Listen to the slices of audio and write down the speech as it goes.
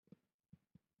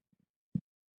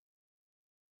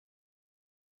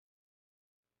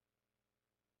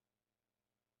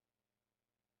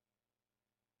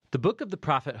The book of the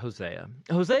prophet Hosea.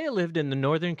 Hosea lived in the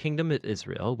northern kingdom of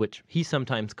Israel, which he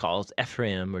sometimes calls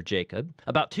Ephraim or Jacob,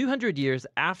 about 200 years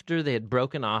after they had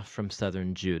broken off from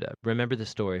southern Judah. Remember the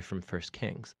story from 1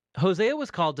 Kings. Hosea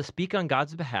was called to speak on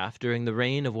God's behalf during the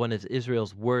reign of one of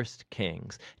Israel's worst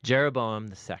kings, Jeroboam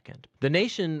II. The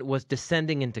nation was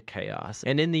descending into chaos,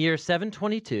 and in the year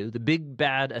 722, the big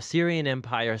bad Assyrian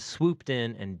Empire swooped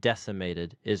in and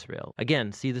decimated Israel.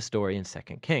 Again, see the story in 2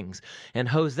 Kings. And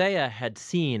Hosea had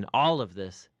seen all of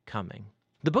this coming.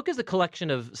 The book is a collection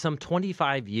of some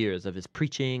 25 years of his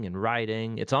preaching and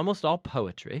writing. It's almost all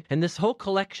poetry. And this whole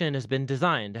collection has been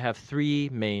designed to have three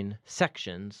main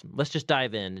sections. Let's just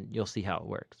dive in and you'll see how it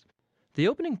works. The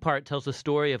opening part tells the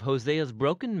story of Hosea's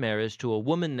broken marriage to a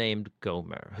woman named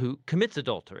Gomer, who commits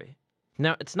adultery.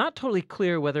 Now, it's not totally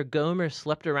clear whether Gomer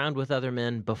slept around with other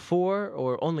men before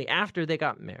or only after they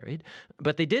got married,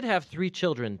 but they did have 3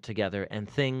 children together and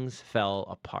things fell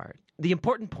apart. The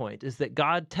important point is that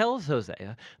God tells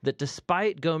Hosea that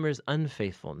despite Gomer's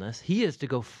unfaithfulness, he is to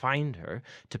go find her,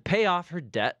 to pay off her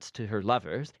debts to her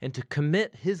lovers, and to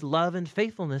commit his love and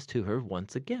faithfulness to her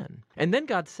once again. And then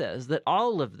God says that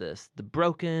all of this, the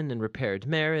broken and repaired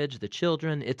marriage, the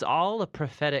children, it's all a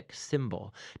prophetic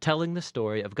symbol, telling the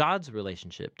story of God's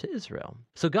relationship to Israel.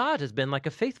 So God has been like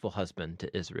a faithful husband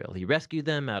to Israel. He rescued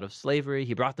them out of slavery.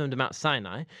 He brought them to Mount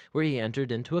Sinai, where he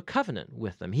entered into a covenant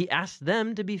with them. He asked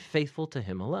them to be faithful to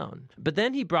him alone. But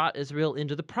then he brought Israel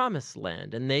into the promised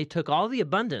land, and they took all the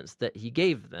abundance that he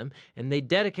gave them, and they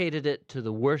dedicated it to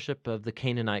the worship of the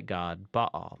Canaanite god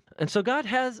Baal. And so God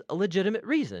has a legitimate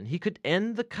reason. He could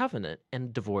end the covenant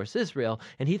and divorce Israel,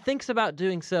 and he thinks about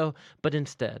doing so, but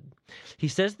instead, he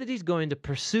says that he's going to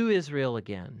pursue Israel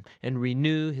again and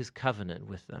renew his covenant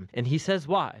with them. And he says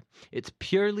why? It's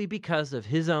purely because of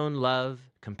his own love,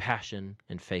 compassion,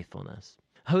 and faithfulness.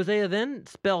 Hosea then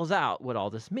spells out what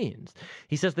all this means.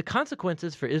 He says the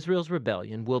consequences for Israel's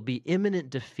rebellion will be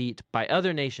imminent defeat by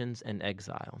other nations and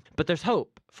exile. But there's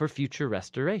hope for future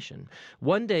restoration.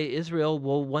 One day Israel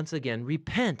will once again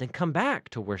repent and come back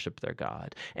to worship their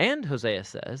God. And Hosea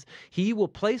says he will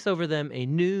place over them a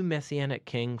new messianic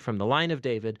king from the line of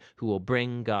David who will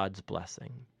bring God's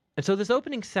blessing. And so this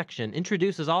opening section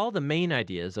introduces all the main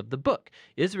ideas of the book.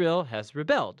 Israel has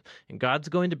rebelled, and God's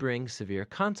going to bring severe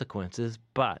consequences,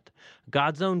 but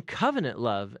God's own covenant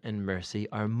love and mercy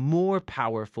are more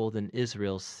powerful than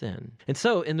Israel's sin. And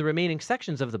so in the remaining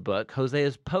sections of the book,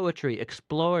 Hosea's poetry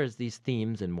explores these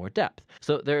themes in more depth.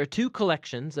 So there are 2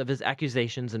 collections of his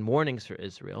accusations and warnings for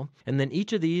Israel, and then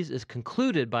each of these is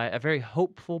concluded by a very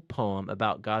hopeful poem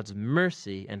about God's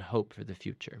mercy and hope for the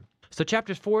future. So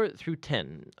chapters 4 through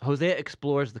 10, Hosea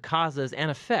explores the causes and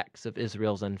effects of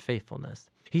Israel's unfaithfulness.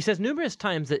 He says numerous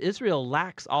times that Israel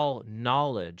lacks all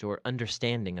knowledge or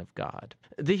understanding of God.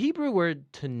 The Hebrew word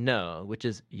to know, which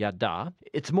is yada,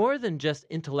 it's more than just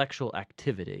intellectual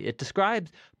activity. It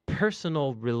describes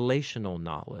personal relational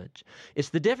knowledge. It's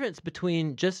the difference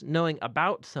between just knowing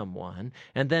about someone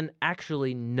and then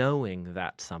actually knowing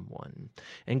that someone.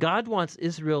 And God wants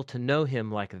Israel to know him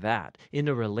like that, in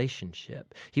a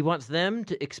relationship. He wants them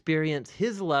to experience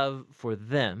his love for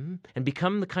them and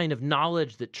become the kind of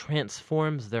knowledge that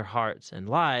transforms their hearts and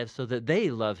lives so that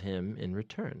they love him in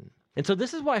return. And so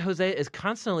this is why Hosea is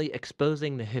constantly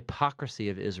exposing the hypocrisy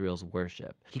of Israel's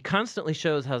worship. He constantly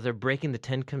shows how they're breaking the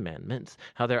 10 Commandments,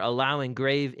 how they're allowing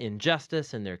grave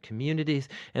injustice in their communities,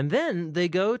 and then they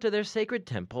go to their sacred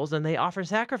temples and they offer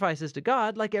sacrifices to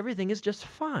God like everything is just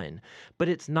fine. But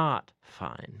it's not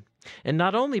fine. And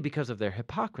not only because of their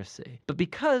hypocrisy, but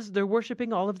because they're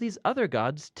worshiping all of these other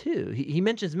gods too. He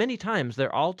mentions many times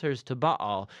their altars to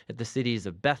Baal at the cities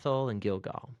of Bethel and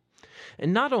Gilgal.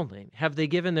 And not only have they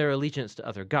given their allegiance to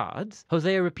other gods,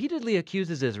 Hosea repeatedly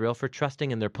accuses Israel for trusting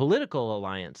in their political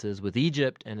alliances with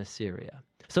Egypt and Assyria.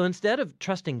 So instead of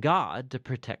trusting God to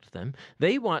protect them,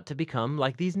 they want to become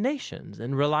like these nations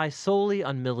and rely solely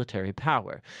on military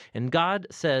power. And God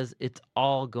says it's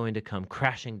all going to come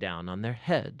crashing down on their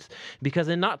heads, because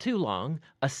in not too long,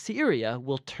 Assyria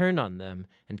will turn on them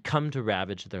and come to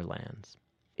ravage their lands.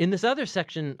 In this other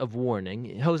section of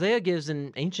warning, Hosea gives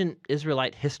an ancient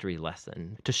Israelite history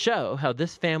lesson to show how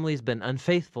this family's been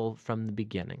unfaithful from the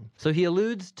beginning. So he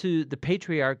alludes to the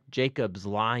patriarch Jacob's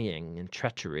lying and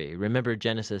treachery. Remember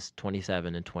Genesis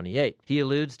 27 and 28. He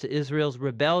alludes to Israel's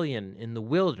rebellion in the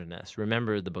wilderness.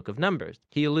 Remember the book of Numbers.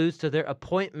 He alludes to their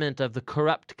appointment of the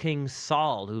corrupt king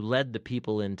Saul, who led the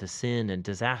people into sin and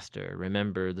disaster.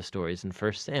 Remember the stories in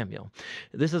 1 Samuel.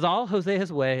 This is all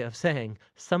Hosea's way of saying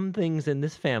some things in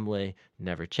this family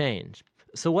never change.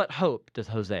 So what hope does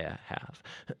Hosea have?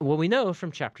 Well, we know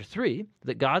from chapter 3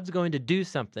 that God's going to do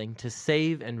something to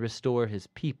save and restore his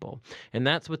people. And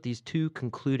that's what these two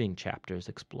concluding chapters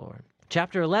explore.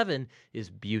 Chapter 11 is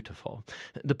beautiful.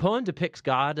 The poem depicts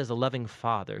God as a loving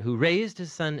father who raised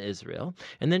his son Israel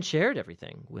and then shared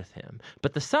everything with him.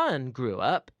 But the son grew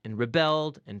up and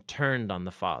rebelled and turned on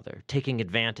the father, taking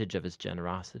advantage of his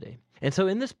generosity. And so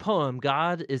in this poem,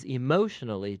 God is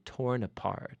emotionally torn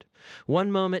apart.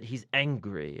 One moment he's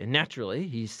angry, and naturally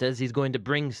he says he's going to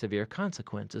bring severe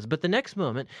consequences. But the next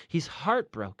moment he's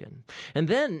heartbroken. And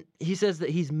then he says that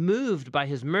he's moved by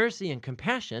his mercy and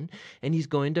compassion, and he's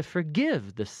going to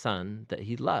forgive the son that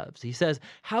he loves. He says,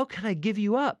 "How can I give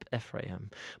you up, Ephraim?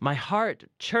 My heart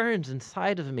churns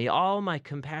inside of me. All my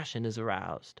compassion is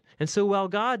aroused." And so while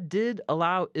God did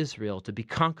allow Israel to be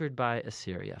conquered by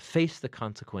Assyria, face the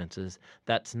consequences,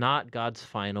 that's not God's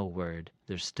final word.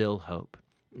 There's still hope.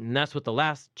 And that's what the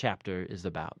last chapter is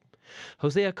about.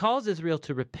 Hosea calls Israel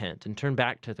to repent and turn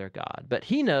back to their God, but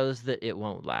he knows that it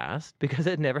won't last because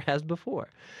it never has before.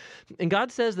 And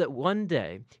God says that one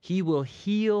day he will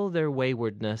heal their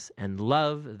waywardness and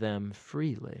love them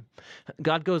freely.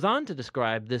 God goes on to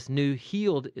describe this new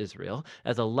healed Israel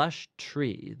as a lush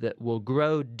tree that will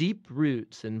grow deep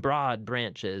roots and broad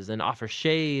branches and offer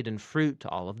shade and fruit to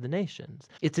all of the nations.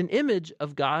 It's an image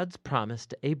of God's promise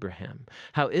to Abraham,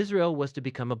 how Israel was to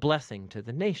become a blessing to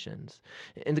the nations.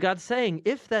 And God's saying,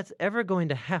 if that's ever going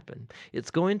to happen, it's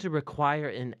going to require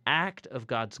an act of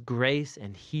God's grace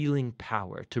and healing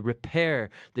power to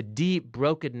repair the deep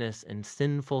brokenness and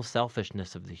sinful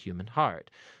selfishness of the human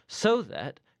heart, so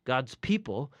that God's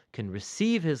people can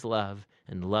receive his love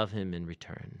and love him in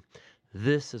return.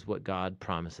 This is what God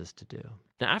promises to do.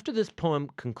 Now, after this poem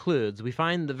concludes, we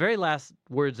find the very last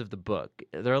words of the book.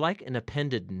 They're like an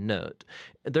appended note.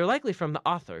 They're likely from the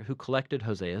author who collected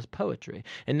Hosea's poetry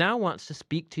and now wants to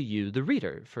speak to you, the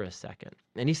reader, for a second.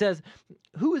 And he says,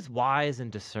 who is wise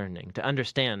and discerning to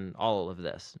understand all of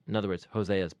this? In other words,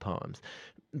 Hosea's poems.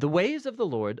 The ways of the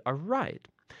Lord are right.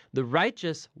 The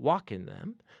righteous walk in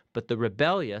them, but the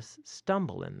rebellious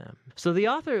stumble in them. So the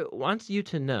author wants you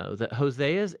to know that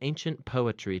Hosea's ancient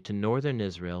poetry to northern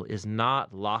Israel is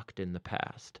not locked in the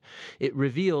past. It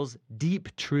reveals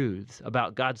deep truths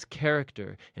about God's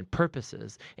character and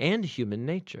purposes and human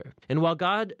nature. And while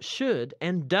God should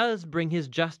and does bring his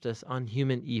justice on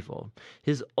human evil,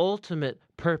 his ultimate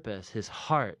purpose, his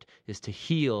heart, is to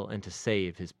heal and to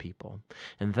save his people.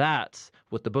 And that's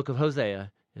what the book of Hosea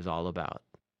is all about.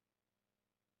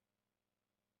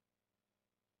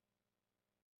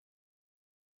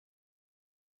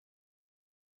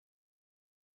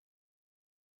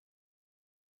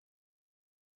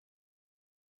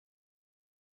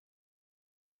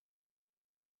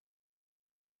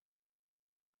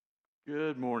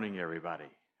 Good morning, everybody.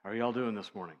 How are y'all doing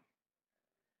this morning?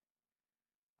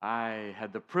 I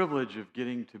had the privilege of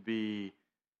getting to be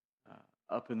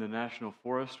up in the National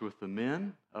Forest with the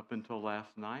men up until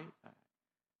last night.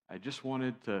 I just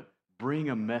wanted to bring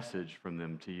a message from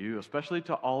them to you, especially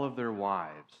to all of their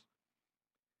wives.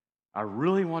 I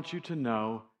really want you to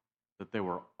know that they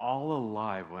were all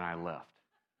alive when I left.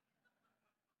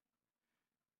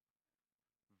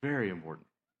 Very important.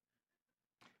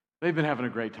 They've been having a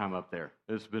great time up there.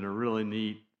 It's been a really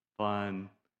neat, fun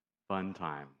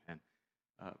time. And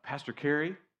Pastor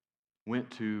Kerry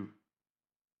went to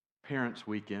Parents'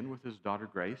 Weekend with his daughter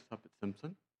Grace up at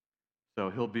Simpson. So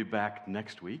he'll be back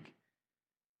next week.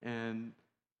 And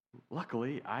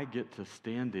luckily, I get to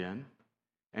stand in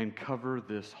and cover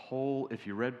this whole, if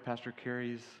you read Pastor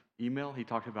Kerry's email, he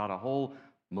talked about a whole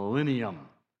millennium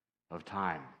of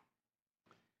time.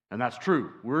 And that's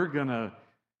true. We're going to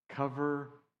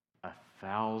cover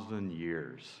 1,000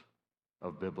 years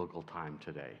of biblical time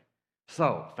today.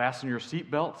 So, fasten your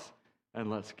seatbelts and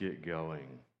let's get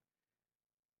going.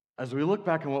 As we look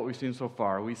back on what we've seen so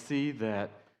far, we see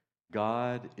that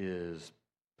God is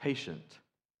patient.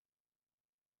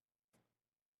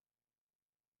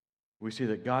 We see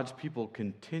that God's people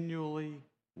continually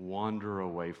wander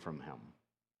away from him.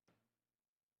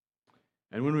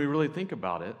 And when we really think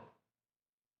about it,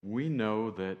 we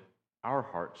know that our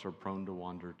hearts are prone to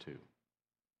wander too.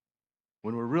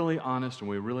 When we're really honest and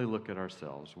we really look at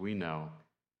ourselves, we know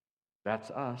that's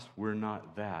us. We're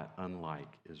not that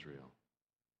unlike Israel.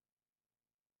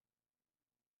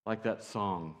 Like that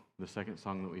song, the second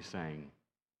song that we sang,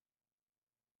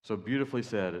 so beautifully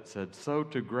said. It said, "So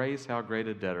to grace how great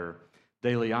a debtor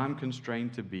daily I'm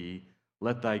constrained to be.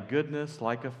 Let thy goodness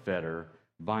like a fetter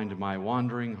bind my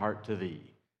wandering heart to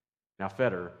thee." Now,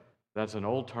 fetter, that's an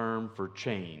old term for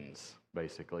chains,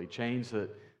 basically. Chains that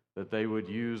they would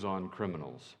use on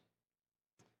criminals.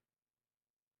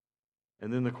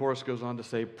 And then the chorus goes on to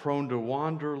say, prone to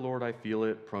wander, Lord, I feel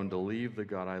it, prone to leave the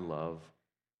God I love.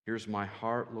 Here's my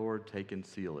heart, Lord, take and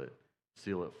seal it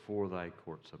for thy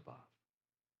courts above.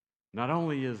 Not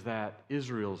only is that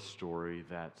Israel's story,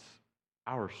 that's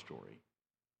our story,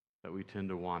 that we tend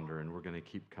to wander, and we're going to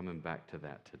keep coming back to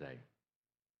that today.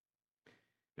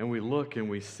 And we look and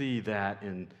we see that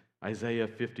in Isaiah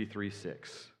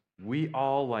 53:6. We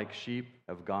all, like sheep,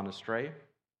 have gone astray.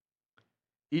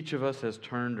 Each of us has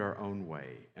turned our own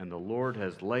way, and the Lord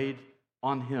has laid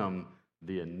on him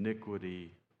the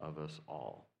iniquity of us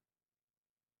all.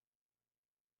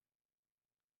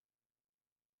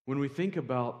 When we think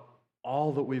about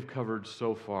all that we've covered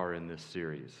so far in this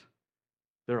series,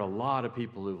 there are a lot of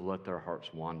people who've let their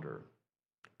hearts wander.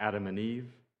 Adam and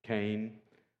Eve, Cain,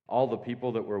 all the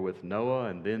people that were with Noah,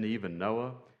 and then even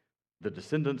Noah, the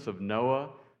descendants of Noah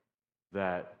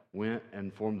that went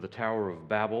and formed the Tower of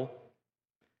Babel,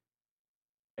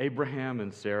 Abraham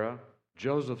and Sarah,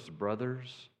 Joseph's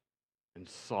brothers, and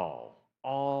Saul,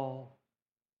 all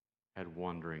had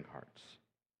wandering hearts.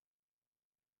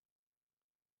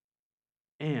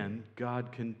 And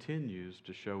God continues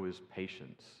to show his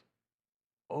patience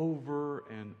over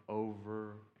and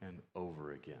over and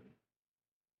over again.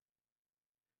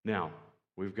 Now,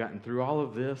 we've gotten through all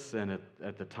of this, and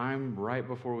at the time right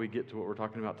before we get to what we're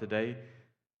talking about today,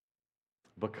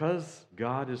 because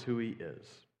God is who he is,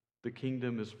 the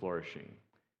kingdom is flourishing.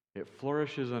 It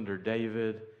flourishes under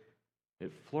David.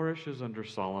 It flourishes under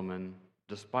Solomon,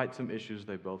 despite some issues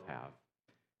they both have.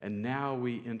 And now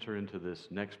we enter into this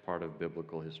next part of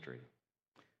biblical history.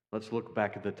 Let's look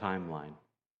back at the timeline.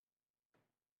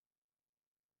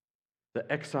 The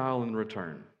exile and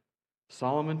return.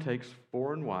 Solomon takes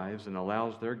foreign wives and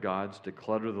allows their gods to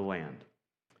clutter the land.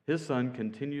 His son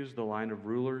continues the line of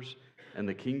rulers, and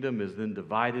the kingdom is then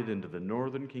divided into the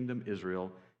northern kingdom,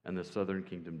 Israel, and the southern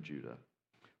kingdom, Judah.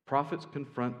 Prophets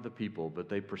confront the people, but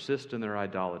they persist in their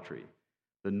idolatry.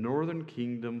 The northern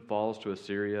kingdom falls to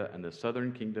Assyria, and the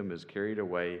southern kingdom is carried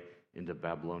away into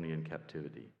Babylonian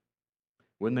captivity.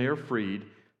 When they are freed,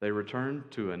 they return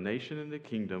to a nation and a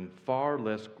kingdom far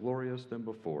less glorious than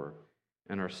before,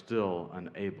 and are still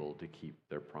unable to keep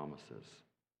their promises.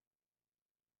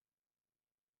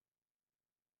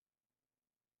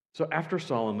 So after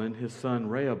Solomon, his son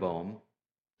Rehoboam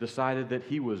decided that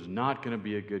he was not going to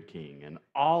be a good king, and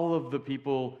all of the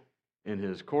people in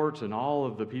his courts and all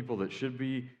of the people that should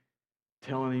be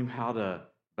telling him how to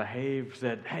behave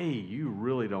said, hey, you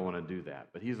really don't want to do that.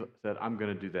 But he said, I'm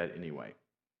going to do that anyway.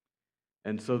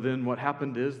 And so then what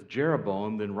happened is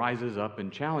Jeroboam then rises up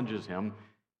and challenges him,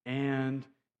 and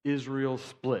Israel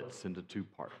splits into two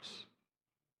parts,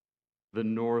 the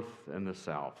north and the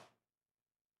south.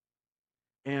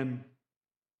 And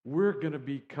we're going to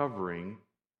be covering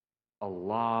a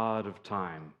lot of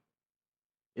time.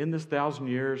 In this 1,000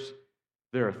 years,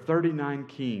 there are 39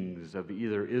 kings of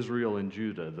either Israel and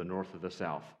Judah, the north or the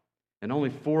south, and only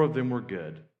 4 of them were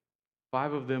good.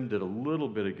 5 of them did a little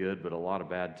bit of good, but a lot of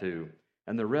bad too.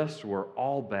 And the rest were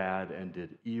all bad and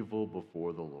did evil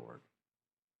before the Lord.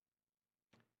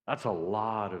 That's a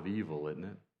lot of evil, isn't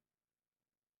it?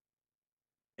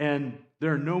 And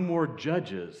there are no more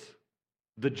judges.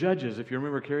 The judges, if you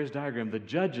remember Carrie's diagram, the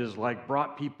judges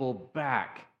brought people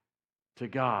back to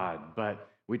God, but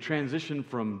we transition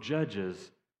from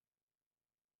judges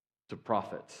to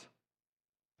prophets.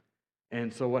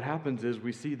 And so what happens is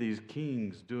we see these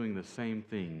kings doing the same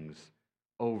things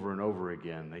over and over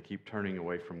again. They keep turning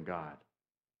away from God.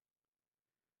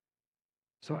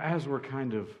 So as we're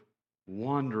kind of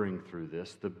wandering through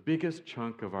this, the biggest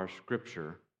chunk of our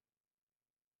scripture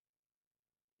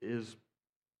is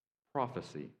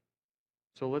prophecy.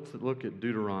 So let's look at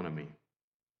Deuteronomy.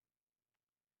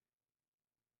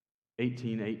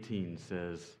 18:18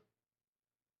 says,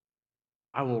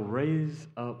 I will raise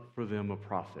up for them a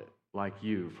prophet like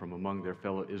you from among their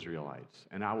fellow Israelites,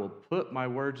 and I will put my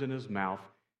words in his mouth.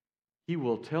 He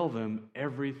will tell them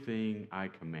everything I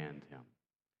command him.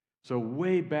 So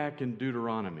way back in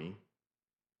Deuteronomy,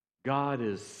 God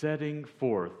is setting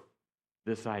forth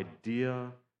this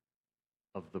idea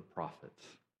of the prophets.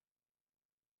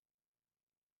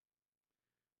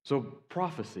 So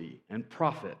prophecy and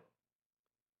prophet,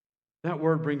 that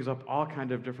word brings up all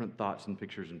kinds of different thoughts and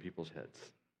pictures in people's heads.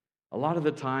 A lot of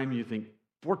the time you think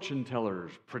fortune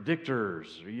tellers,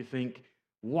 predictors, or you think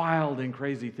wild and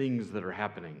crazy things that are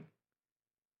happening.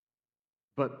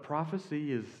 But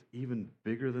prophecy is even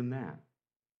bigger than that.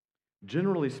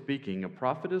 Generally speaking, a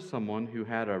prophet is someone who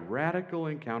had a radical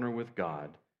encounter with God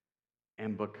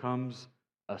and becomes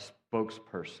a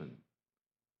spokesperson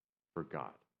for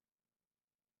God.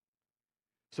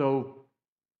 So,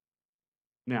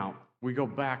 now, we go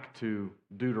back to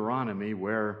Deuteronomy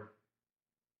where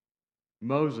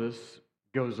Moses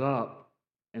goes up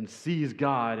and sees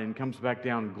God and comes back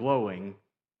down glowing.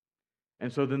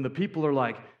 And so then the people are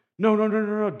like, no, no, no,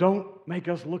 no, no, don't make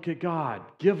us look at God.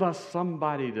 Give us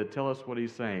somebody to tell us what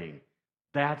he's saying.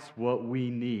 That's what we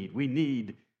need. We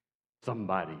need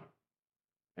somebody.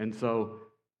 And so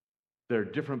there are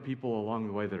different people along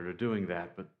the way that are doing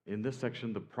that. But in this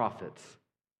section, the prophets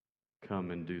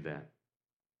come and do that.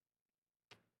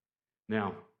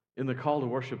 Now, in the call to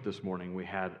worship this morning, we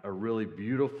had a really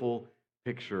beautiful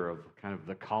picture of kind of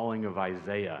the calling of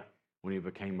Isaiah when he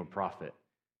became a prophet.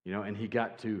 And he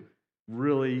got to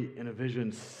really, in a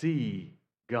vision, see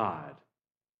God.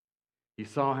 He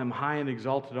saw him high and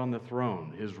exalted on the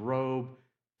throne, his robe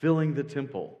filling the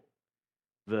temple.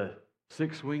 The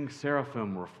six-winged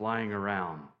seraphim were flying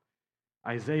around.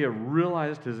 Isaiah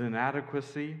realized his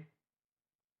inadequacy,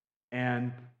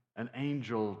 and an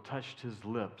angel touched his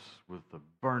lips with the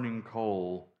burning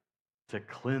coal to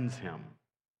cleanse him,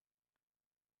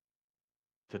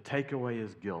 to take away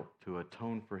his guilt, to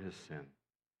atone for his sin.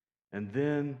 And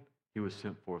then he was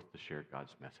sent forth to share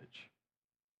God's message.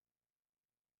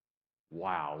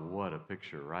 Wow, what a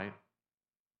picture, right?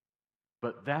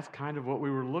 But that's kind of what we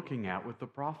were looking at with the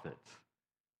prophets.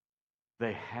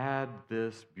 They had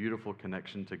this beautiful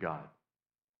connection to God.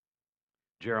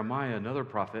 Jeremiah, another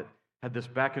prophet, had this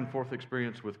back and forth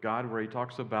experience with God where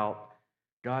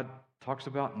God talks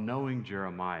about knowing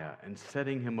Jeremiah and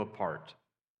setting him apart.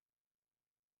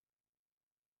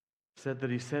 Said that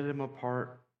he set him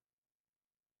apart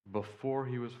before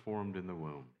he was formed in the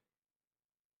womb.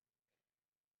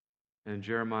 In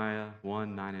Jeremiah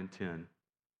 1, 9 and 10,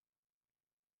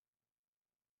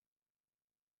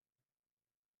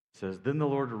 it says, "Then the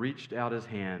Lord reached out his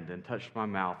hand and touched my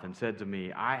mouth and said to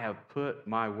me, I have put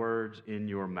my words in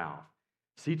your mouth.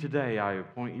 See, today I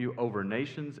appoint you over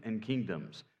nations and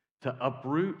kingdoms to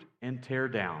uproot and tear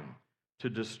down, to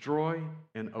destroy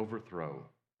and overthrow,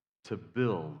 to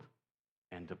build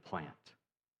and to plant."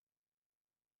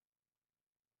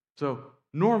 So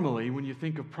normally when you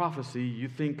think of prophecy, you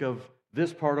think of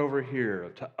this part over here,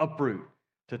 to uproot,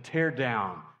 to tear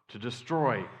down, to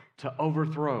destroy, to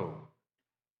overthrow.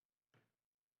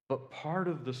 But part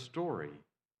of the story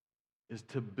is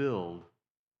to build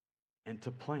and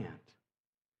to plant.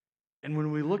 And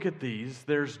when we look at these,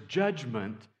 there's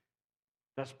judgment.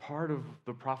 That's part of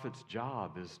the prophet's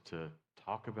job, is to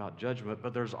talk about judgment,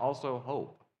 but there's also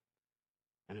hope.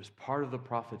 And it's part of the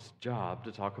prophet's job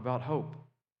to talk about hope.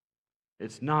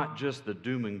 It's not just the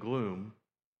doom and gloom,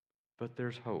 but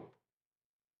there's hope.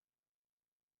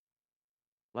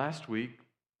 Last week,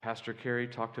 Pastor Carey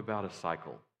talked about a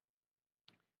cycle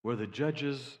where the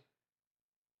judges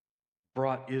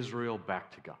brought Israel back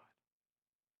to God.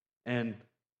 And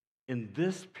in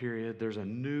this period, there's a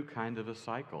new kind of a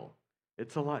cycle.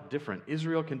 It's a lot different.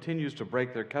 Israel continues to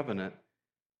break their covenant,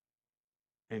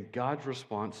 and God's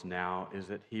response now is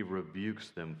that he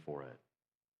rebukes them for it.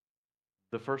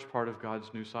 The first part of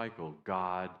God's new cycle,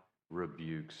 God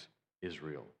rebukes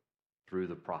Israel through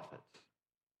the prophets.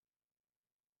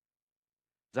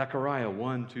 Zechariah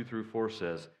 1, 2 through 4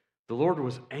 says, "The Lord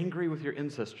was angry with your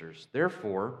ancestors.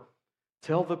 Therefore,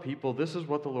 tell the people, this is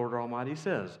what the Lord Almighty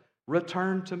says.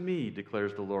 Return to me,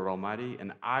 declares the Lord Almighty,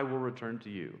 and I will return to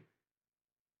you,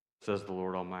 says the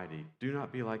Lord Almighty. Do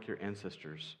not be like your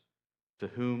ancestors, to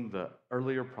whom the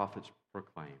earlier prophets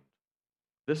proclaimed.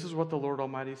 This is what the Lord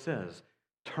Almighty says.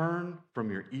 Turn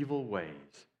from your evil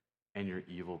ways and your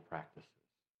evil practices."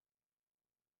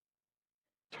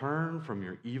 Turn from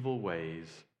your evil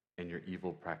ways and your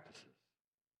evil practices.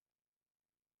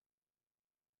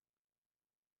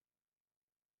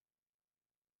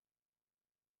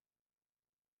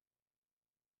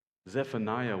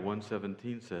 Zephaniah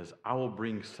 1:17 says, "I will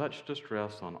bring such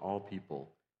distress on all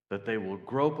people that they will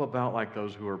grope about like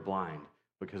those who are blind,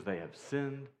 because they have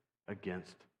sinned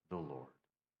against the Lord."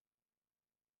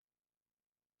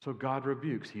 So God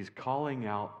rebukes. He's calling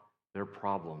out their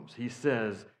problems. He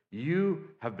says,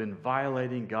 you have been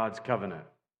violating God's covenant.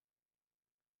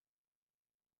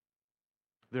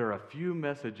 There are a few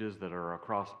messages that are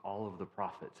across all of the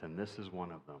prophets, and this is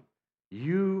one of them.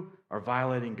 You are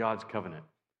violating God's covenant.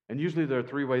 And usually there are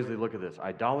three ways they look at this: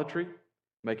 idolatry,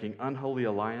 making unholy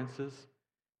alliances,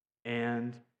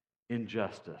 and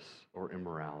injustice or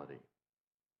immorality.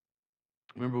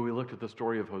 Remember, we looked at the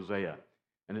story of Hosea,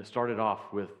 and it started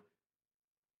off with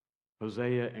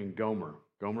Hosea and Gomer.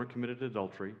 Gomer committed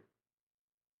adultery,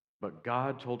 but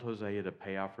God told Hosea to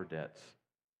pay off her debts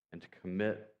and to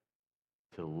commit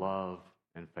to love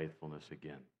and faithfulness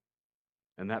again.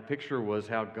 And that picture was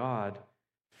how God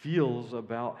feels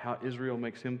about how Israel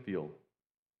makes him feel.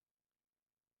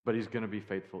 But he's going to be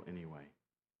faithful anyway.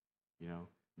 You know,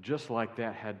 just like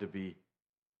that had to be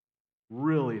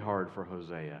really hard for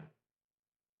Hosea.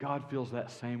 God feels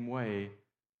that same way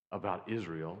about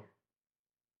Israel,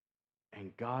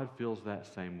 and God feels that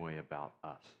same way about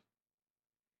us.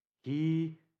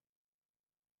 He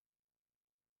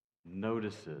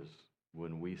notices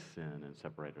when we sin and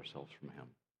separate ourselves from him.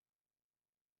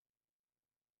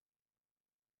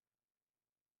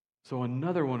 So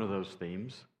another one of those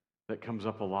themes that comes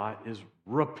up a lot is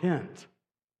repent.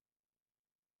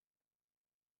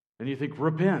 And you think,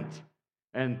 repent.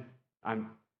 And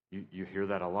you hear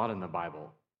that a lot in the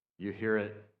Bible. You hear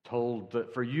it told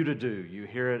that for you to do. You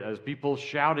hear it as people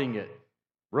shouting it.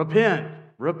 Repent,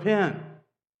 repent.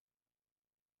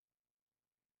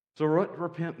 So what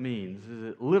repent means is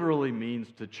it literally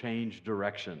means to change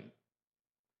direction.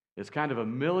 It's kind of a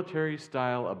military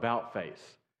style about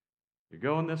face. You're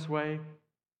going this way,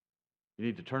 you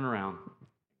need to turn around,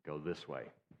 go this way.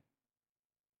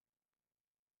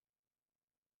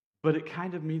 But it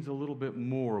kind of means a little bit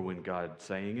more when God's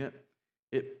saying it.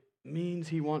 It means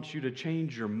he wants you to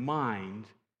change your mind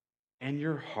and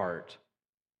your heart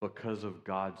because of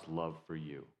God's love for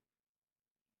you.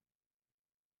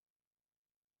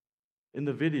 In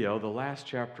the video, the last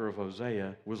chapter of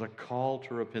Hosea was a call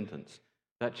to repentance.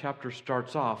 That chapter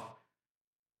starts off,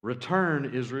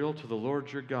 "Return, Israel, to the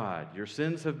Lord your God. Your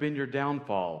sins have been your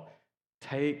downfall.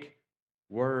 Take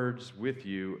words with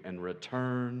you and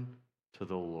return to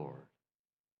the Lord."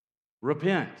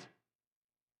 Repent.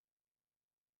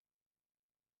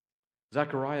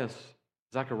 Zechariah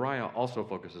also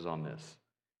focuses on this.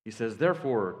 He says,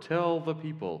 "Therefore, tell the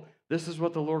people, this is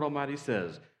what the Lord Almighty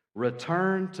says.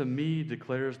 Return to me,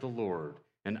 declares the Lord,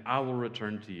 and I will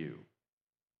return to you.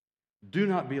 Do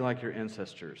not be like your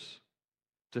ancestors,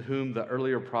 to whom the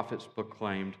earlier prophets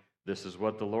proclaimed, this is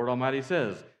what the Lord Almighty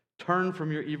says. Turn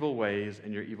from your evil ways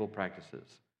and your evil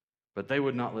practices. But they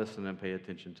would not listen and pay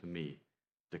attention to me,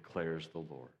 declares the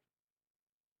Lord."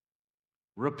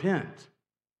 Repent.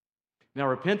 Now,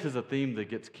 repent is a theme that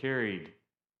gets carried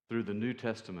through the New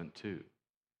Testament too.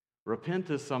 Repent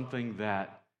is something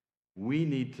that we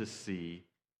need to see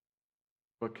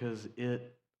because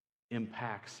it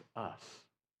impacts us.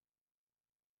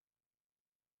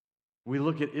 We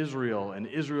look at Israel, and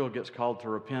Israel gets called to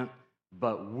repent,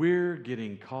 but we're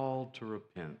getting called to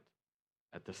repent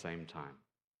at the same time.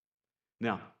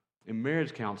 Now, in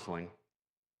marriage counseling,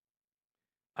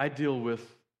 I deal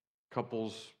with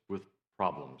couples with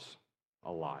problems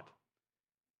a lot.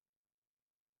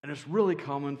 And it's really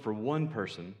common for one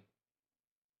person,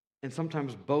 and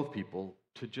sometimes both people,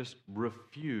 to just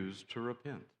refuse to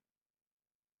repent.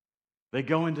 They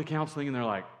go into counseling and they're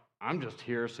like, I'm just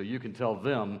here so you can tell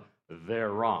them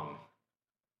they're wrong,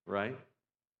 right?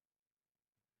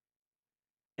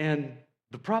 And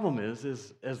the problem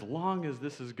is as long as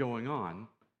this is going on,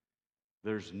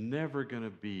 there's never going to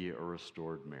be a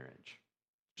restored marriage.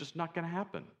 It's just not going to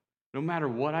happen. No matter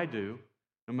what I do,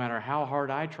 no matter how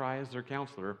hard I try as their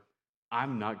counselor,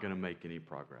 I'm not going to make any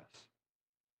progress.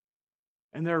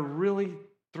 And there are really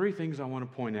three things I want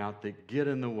to point out that get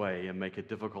in the way and make it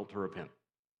difficult to repent.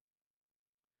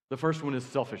 The first one is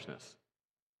selfishness.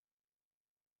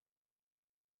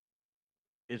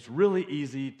 It's really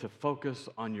easy to focus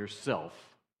on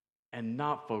yourself and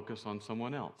not focus on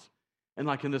someone else. And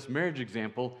like in this marriage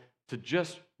example, to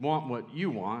just want what you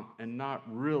want and not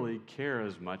really care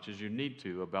as much as you need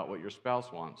to about what your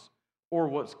spouse wants or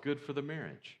what's good for the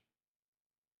marriage.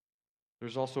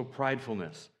 There's also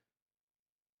pridefulness,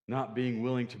 not being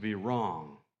willing to be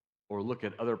wrong or look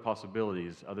at other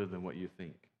possibilities other than what you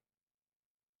think.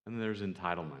 And then there's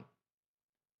entitlement.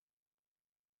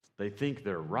 They think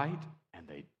they're right and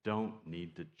they don't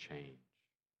need to change.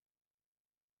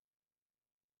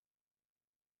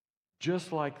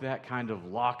 Just like that kind of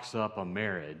locks up a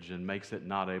marriage and makes it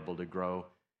not able to grow,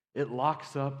 it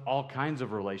locks up all kinds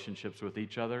of relationships with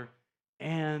each other,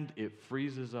 and it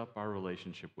freezes up our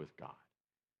relationship with God.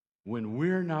 When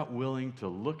we're not willing to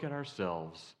look at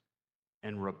ourselves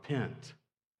and repent,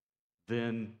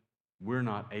 then we're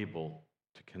not able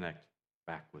to connect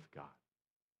back with God.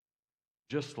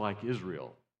 Just like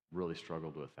Israel really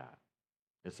struggled with that.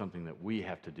 It's something that we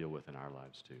have to deal with in our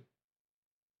lives too.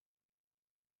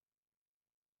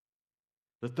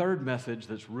 The third message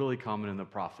that's really common in the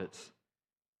prophets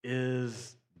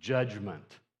is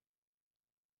judgment.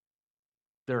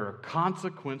 There are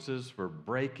consequences for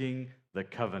breaking the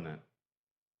covenant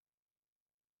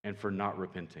and for not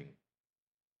repenting.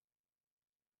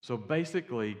 So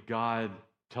basically, God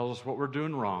tells us what we're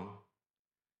doing wrong,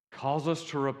 calls us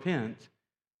to repent,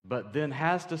 but then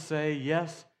has to say,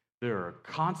 yes, there are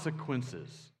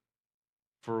consequences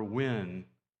for when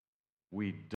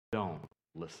we don't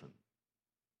listen.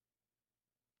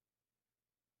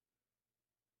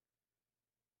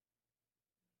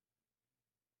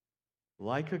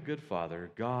 Like a good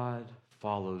father, God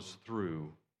follows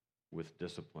through with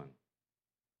discipline.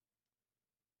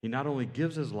 He not only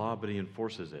gives his law, but he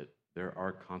enforces it. There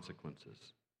are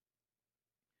consequences.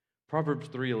 Proverbs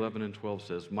 3:11 and 12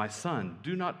 says, "My son,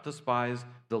 do not despise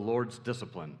the Lord's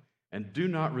discipline, and do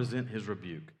not resent his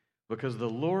rebuke, because the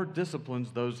Lord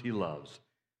disciplines those he loves.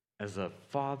 As a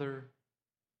father,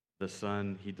 the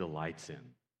son he delights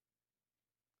in."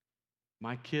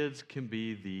 My kids can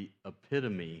be the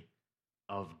epitome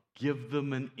of give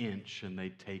them an inch and they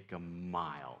take a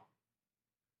mile.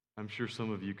 I'm sure some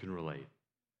of you can relate.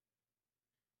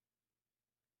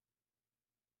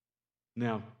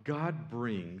 Now, God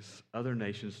brings other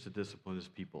nations to discipline his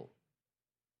people.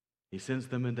 He sends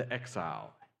them into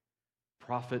exile.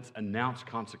 Prophets announce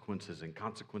consequences, and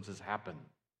consequences happen.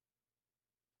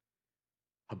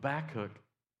 Habakkuk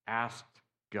asked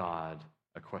God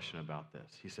a question about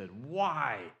this. He said,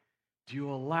 "Why do you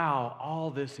allow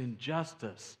all this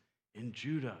injustice in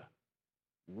Judah?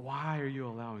 Why are you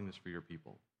allowing this for your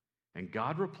people?" And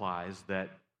God replies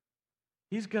that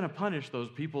he's going to punish those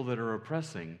people that are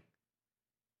oppressing,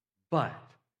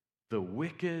 but the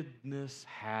wickedness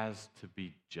has to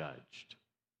be judged.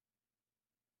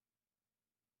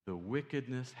 The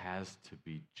wickedness has to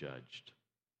be judged.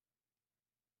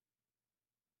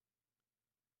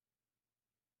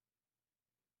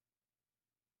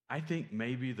 I think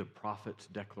maybe the prophet's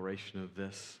declaration of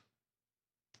this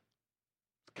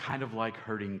is kind of like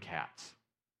herding cats.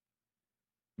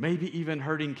 Maybe even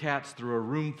herding cats through a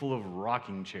room full of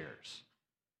rocking chairs.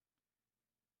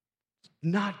 It's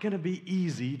not going to be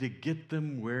easy to get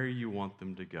them where you want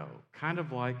them to go. Kind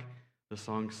of like the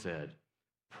song said,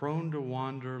 "Prone to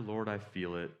wander, Lord, I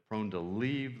feel it, prone to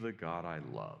leave the God I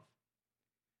love."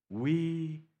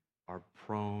 We are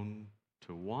prone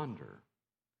to wander.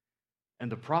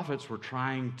 And the prophets were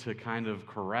trying to kind of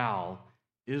corral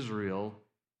Israel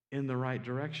in the right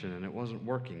direction, and it wasn't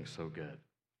working so good.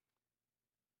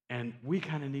 And we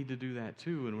kind of need to do that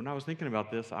too. And when I was thinking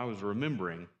about this, I was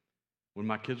remembering when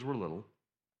my kids were little,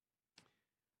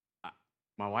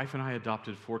 my wife and I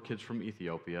adopted 4 kids from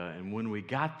Ethiopia, and when we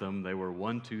got them, they were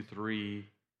 1, 2, 3,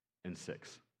 and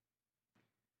 6.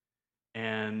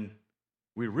 And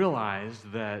we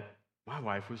realized that my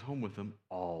wife was home with them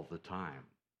all the time.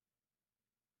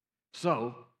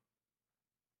 So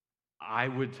I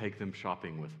would take them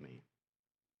shopping with me.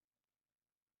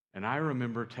 And I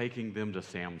remember taking them to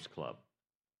Sam's Club.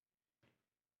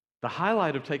 The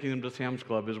highlight of taking them to Sam's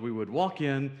Club is we would walk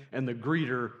in and the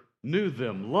greeter knew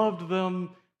them, loved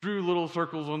them, drew little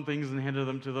circles on things and handed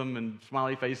them to them and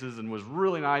smiley faces and was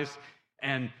really nice.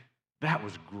 And that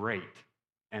was great.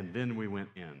 And then we went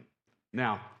in.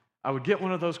 Now, I would get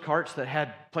one of those carts that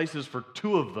had places for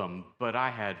 2 of them, but I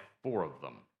had 4 of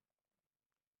them.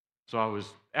 So I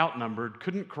was outnumbered,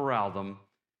 couldn't corral them,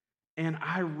 and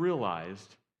I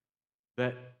realized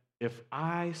that if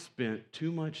I spent too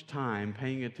much time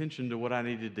paying attention to what I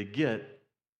needed to get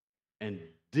and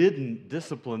didn't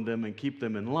discipline them and keep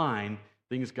them in line,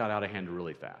 things got out of hand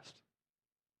really fast.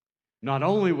 Not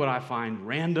only would I find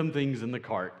random things in the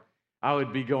cart, I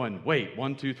would be going, wait,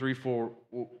 1, 2, 3, 4,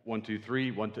 1, 2,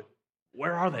 3, 1, 2,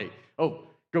 where are they? Oh,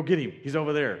 go get him. He's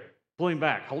over there. Pull him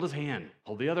back. Hold his hand.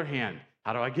 Hold the other hand.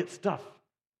 How do I get stuff?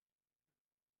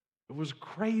 It was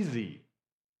crazy.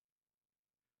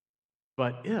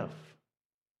 But if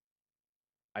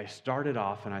I started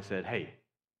off and I said, hey,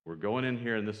 we're going in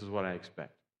here and this is what I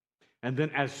expect. And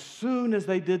then as soon as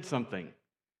they did something,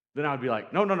 then I would be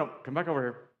like, no, come back over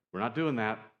here. We're not doing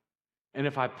that. And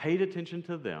if I paid attention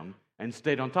to them and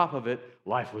stayed on top of it,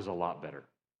 life was a lot better.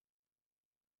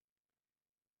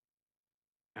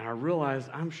 And I realized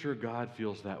I'm sure God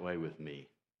feels that way with me.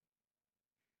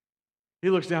 He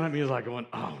looks down at me and is like going,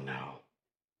 oh no,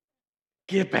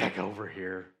 get back over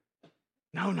here.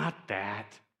 No, not that.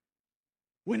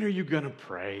 When are you going to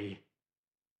pray?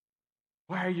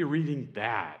 Why are you reading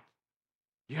that?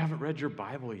 You haven't read your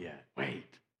Bible yet. Wait.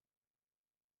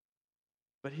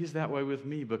 But he's that way with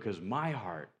me because my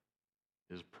heart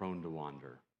is prone to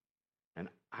wander. And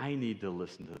I need to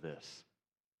listen to this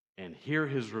and hear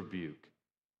his rebuke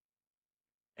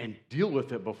and deal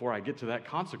with it before I get to that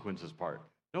consequences part.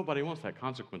 Nobody wants that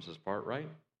consequences part, right?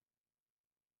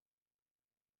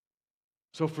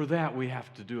 So for that, we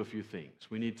have to do a few things.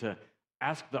 We need to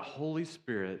ask the Holy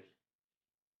Spirit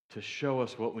to show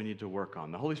us what we need to work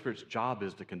on. The Holy Spirit's job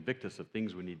is to convict us of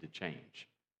things we need to change.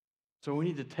 So we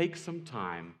need to take some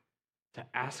time to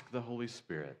ask the Holy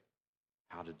Spirit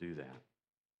how to do that.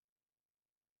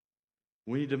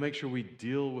 We need to make sure we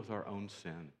deal with our own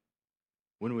sin.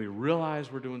 When we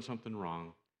realize we're doing something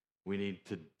wrong, we need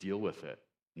to deal with it,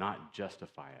 not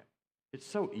justify it. It's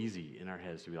so easy in our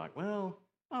heads to be like, well,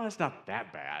 oh, that's not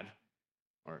that bad.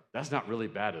 Or that's not really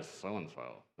bad as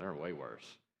so-and-so. They're way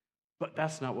worse. But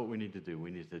that's not what we need to do. We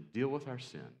need to deal with our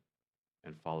sin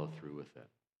and follow through with it.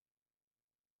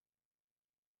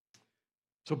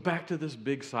 So back to this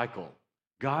big cycle.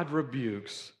 God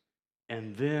rebukes,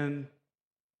 and then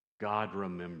God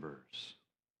remembers.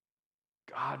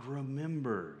 God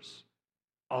remembers.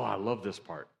 Oh, I love this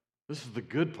part. This is the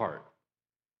good part.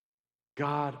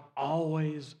 God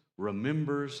always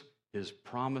remembers his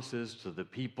promises to the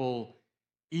people,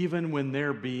 even when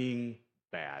they're being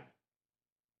bad.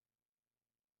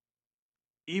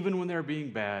 Even when they're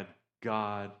being bad,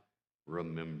 God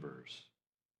remembers.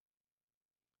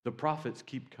 The prophets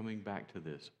keep coming back to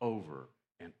this over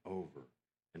and over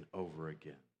and over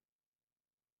again.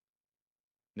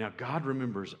 Now, God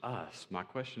remembers us. My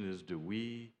question is, do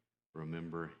we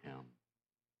remember him?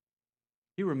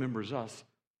 He remembers us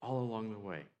all along the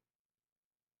way.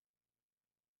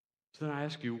 So then I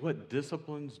ask you, what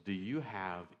disciplines do you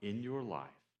have in your life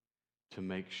to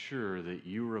make sure that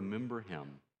you remember him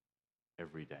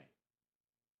every day?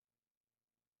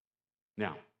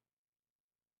 Now,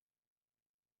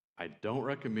 I don't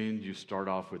recommend you start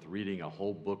off with reading a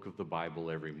whole book of the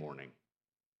Bible every morning.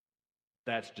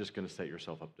 That's just going to set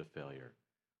yourself up to failure.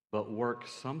 But work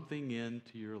something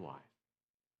into your life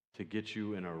to get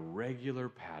you in a regular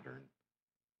pattern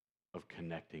of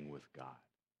connecting with God.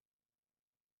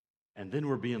 And then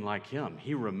we're being like him.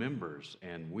 He remembers,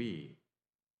 and we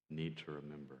need to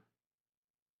remember.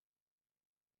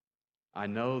 I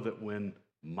know that when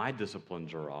my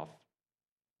disciplines are off,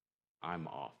 I'm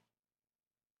off.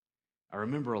 I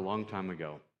remember a long time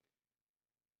ago,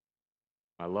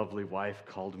 my lovely wife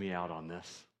called me out on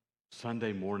this.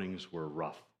 Sunday mornings were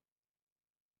rough.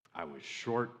 I was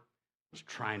short, was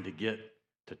trying to get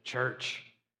to church.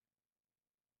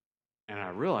 And I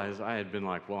realized I had been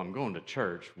like, well, I'm going to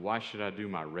church. Why should I do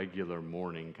my regular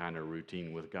morning kind of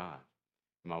routine with God?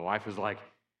 And my wife was like,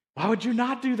 why would you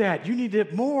not do that? You need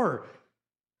it more.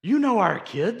 You know our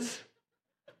kids.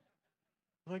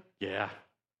 I'm like, yeah,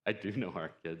 I do know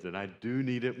our kids, and I do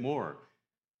need it more.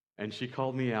 And she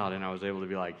called me out, and I was able to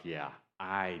be like, yeah,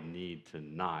 I need to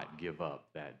not give up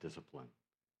that discipline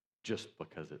just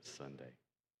because it's Sunday.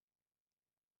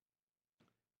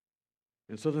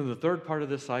 And so then the third part of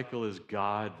this cycle is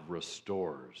God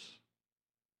restores.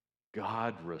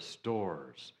 God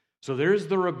restores. So there's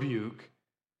the rebuke,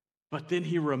 but then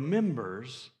he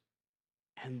remembers,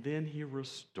 and then he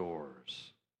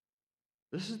restores.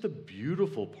 This is the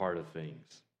beautiful part of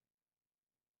things.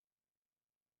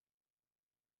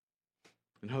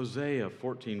 In Hosea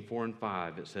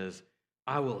 14:4-5, it says,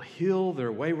 I will heal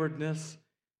their waywardness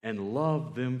and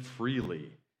love them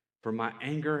freely, for my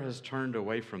anger has turned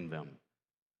away from them.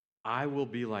 I will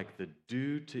be like the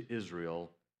dew to Israel.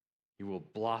 He will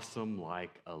blossom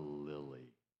like a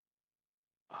lily.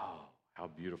 Oh, how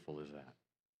beautiful is that?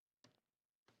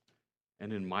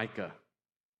 And in Micah,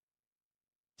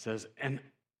 it says, it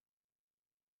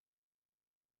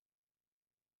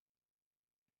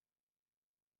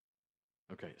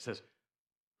says,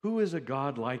 who is a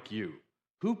God like you,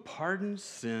 who pardons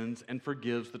sins and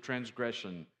forgives the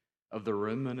transgression of the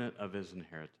remnant of his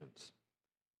inheritance?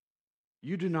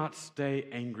 You do not stay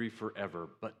angry forever,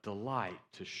 but delight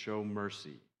to show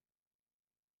mercy.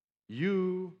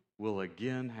 You will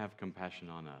again have compassion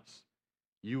on us.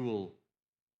 You will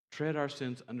tread our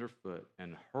sins underfoot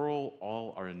and hurl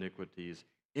all our iniquities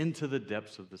into the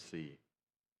depths of the sea.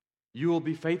 You will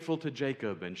be faithful to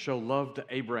Jacob and show love to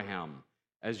Abraham,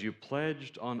 as you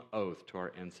pledged on oath to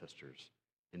our ancestors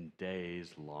in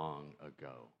days long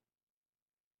ago.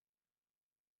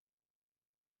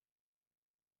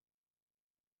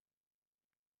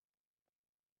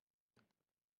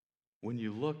 When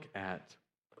you look at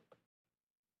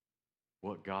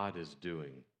what God is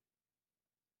doing,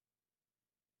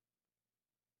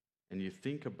 and you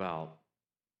think about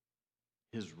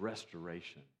his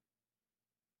restoration,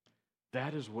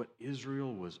 that is what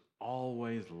Israel was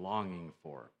always longing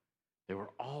for. They were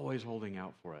always holding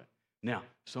out for it. Now,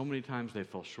 so many times they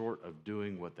fell short of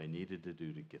doing what they needed to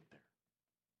do to get there.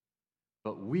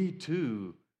 But we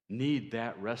too need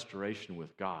that restoration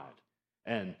with God.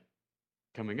 And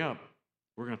coming up,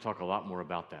 we're going to talk a lot more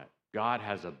about that. God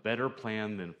has a better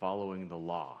plan than following the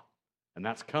law, and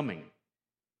that's coming.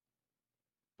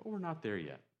 But we're not there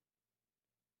yet.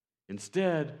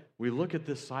 Instead, we look at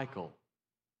this cycle,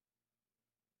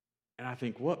 And I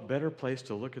think, what better place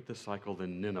to look at this cycle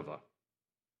than Nineveh?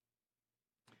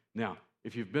 Now,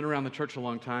 if you've been around the church a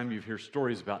long time, you've heard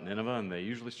stories about Nineveh, and they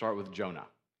usually start with Jonah.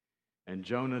 And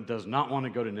Jonah does not want to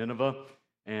go to Nineveh,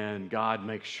 and God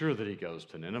makes sure that he goes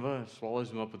to Nineveh, swallows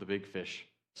him up with a big fish,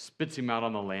 spits him out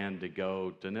on the land to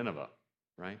go to Nineveh,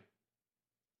 right?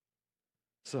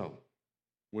 So,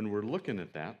 when we're looking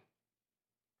at that,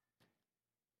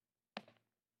 it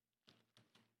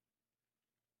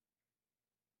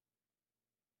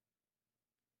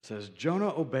says,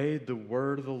 Jonah obeyed the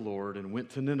word of the Lord and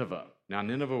went to Nineveh. Now,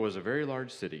 Nineveh was a very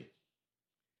large city.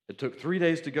 It took 3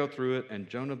 days to go through it, and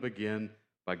Jonah began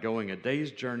by going a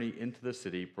day's journey into the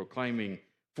city, proclaiming,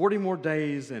 40 more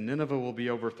days and Nineveh will be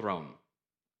overthrown.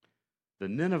 The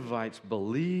Ninevites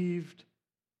believed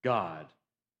God.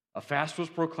 A fast was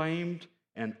proclaimed,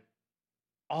 and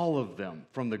all of them,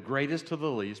 from the greatest to the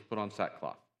least, put on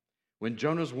sackcloth. When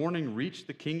Jonah's warning reached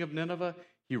the king of Nineveh,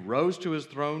 he rose to his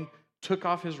throne, took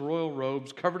off his royal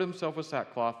robes, covered himself with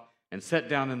sackcloth, and sat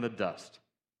down in the dust.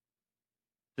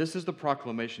 This is the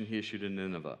proclamation he issued in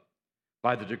Nineveh.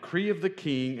 By the decree of the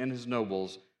king and his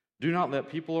nobles, do not let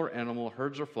people or animal,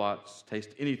 herds or flocks taste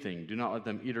anything. Do not let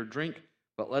them eat or drink,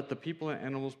 but let the people and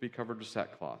animals be covered with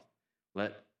sackcloth.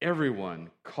 Let everyone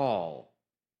call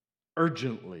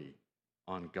urgently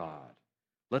on God.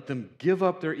 Let them give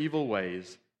up their evil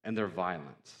ways and their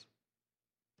violence.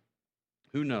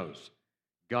 Who knows?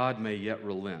 God may yet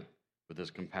relent with his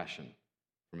compassion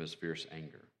from his fierce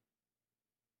anger,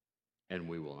 and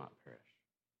we will not perish.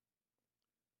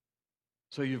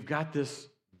 So you've got this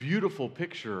beautiful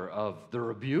picture of the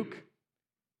rebuke,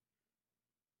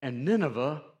 and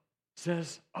Nineveh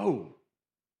says, oh,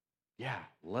 yeah,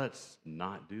 let's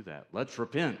not do that. Let's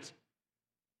repent.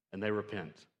 And they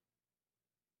repent.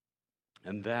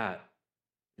 And that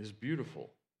is beautiful.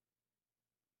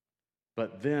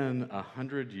 But then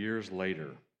 100 years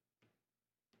later,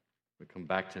 we come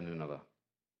back to Nineveh.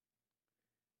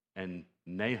 And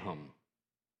Nahum,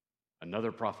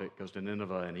 another prophet, goes to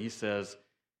Nineveh and he says,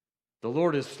 the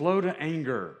Lord is slow to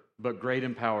anger, but great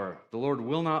in power. The Lord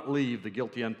will not leave the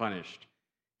guilty unpunished.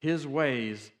 His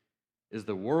ways is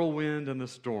the whirlwind and the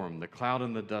storm, the cloud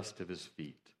and the dust of his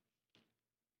feet.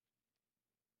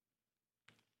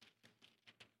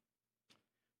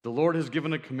 The Lord has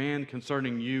given a command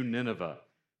concerning you, Nineveh.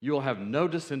 You will have no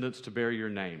descendants to bear your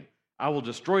name. I will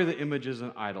destroy the images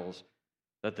and idols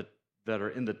that are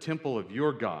in the temple of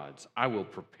your gods. I will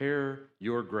prepare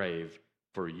your grave,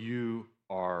 for you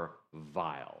are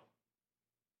vile.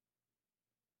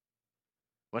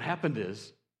 What happened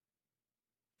is,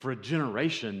 for a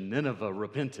generation, Nineveh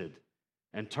repented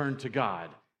and turned to God.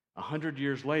 100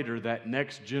 years later, that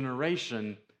next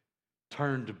generation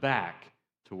turned back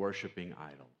to worshiping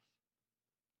idols.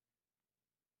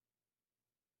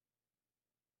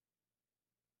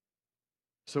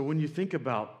 So when you think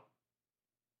about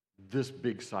this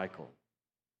big cycle,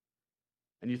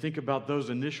 and you think about those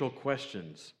initial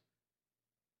questions,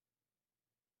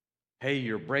 hey,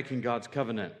 you're breaking God's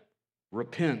covenant,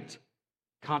 repent,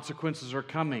 consequences are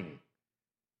coming,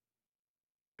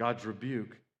 God's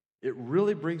rebuke, it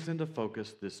really brings into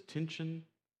focus this tension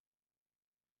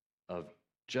of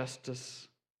justice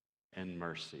and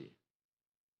mercy.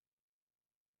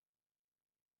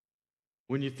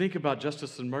 When you think about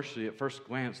justice and mercy, at first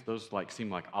glance, those seem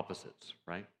like opposites,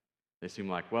 right? They seem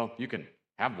like, well, you can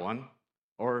have one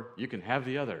or you can have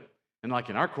the other. And like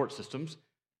in our court systems,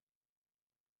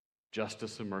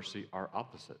 justice and mercy are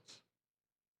opposites.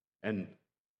 And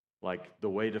like the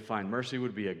way to find mercy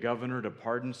would be a governor to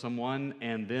pardon someone,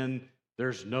 and then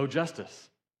there's no justice.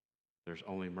 There's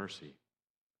only mercy.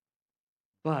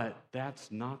 But that's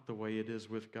not the way it is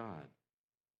with God.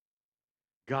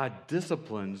 God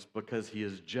disciplines because he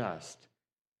is just,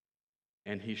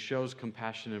 and he shows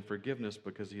compassion and forgiveness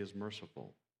because he is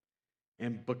merciful.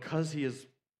 And because he is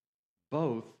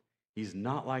both, he's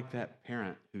not like that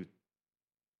parent who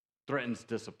threatens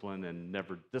discipline and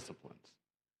never disciplines.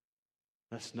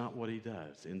 That's not what he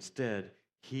does. Instead,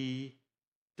 he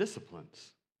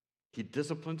disciplines. He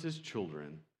disciplines his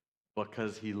children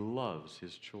because he loves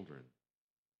his children.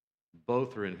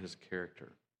 Both are in his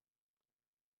character.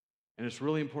 And it's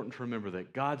really important to remember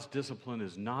that God's discipline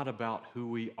is not about who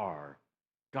we are.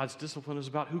 God's discipline is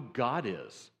about who God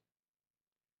is.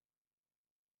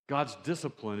 God's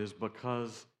discipline is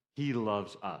because he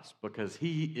loves us, because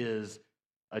he is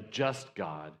a just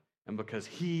God, and because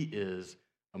he is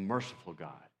a merciful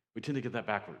God. We tend to get that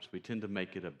backwards. We tend to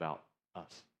make it about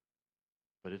us.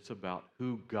 But it's about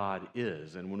who God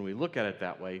is. And when we look at it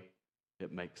that way,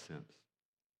 it makes sense.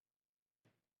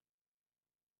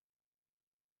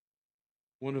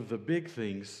 one of the big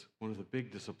things, one of the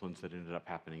big disciplines that ended up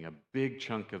happening, a big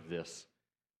chunk of this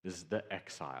is the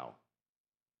exile.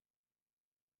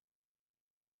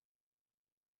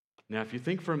 Now, if you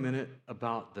think for a minute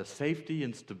about the safety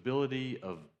and stability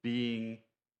of being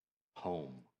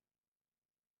home,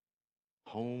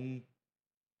 home,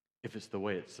 if it's the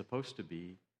way it's supposed to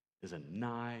be, is a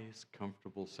nice,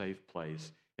 comfortable, safe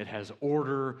place. It has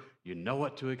order, you know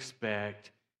what to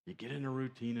expect, you get in a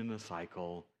routine and a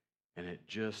cycle, and it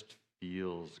just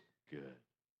feels good.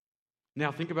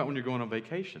 Now, think about when you're going on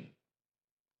vacation.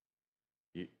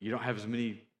 You don't have as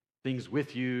many things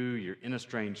with you, you're in a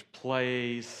strange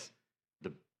place,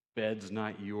 the bed's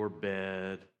not your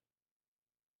bed.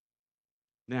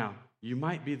 Now, you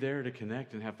might be there to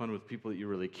connect and have fun with people that you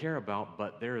really care about,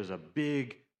 but there is a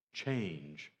big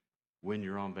change when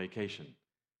you're on vacation.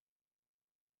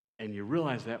 And you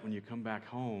realize that when you come back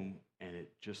home, and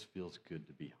it just feels good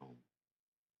to be home.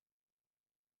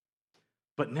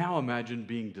 But now imagine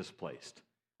being displaced.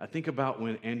 I think about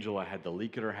when Angela had the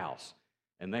leak at her house,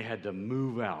 and they had to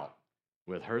move out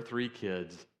with her 3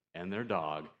 kids and their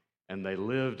dog, and they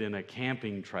lived in a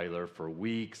camping trailer for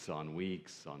weeks on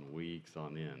weeks on weeks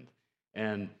on end.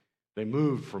 And they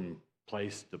moved from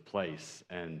place to place,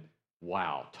 and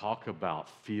wow, talk about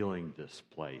feeling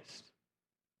displaced.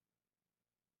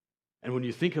 And when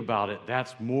you think about it,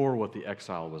 that's more what the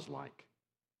exile was like.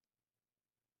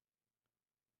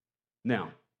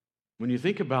 Now, when you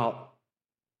think about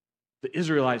the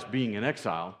Israelites being in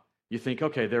exile, you think,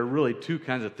 okay, there are really 2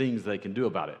 kinds of things they can do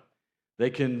about it. They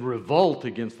can revolt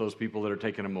against those people that are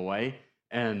taking them away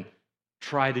and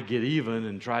try to get even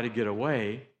and try to get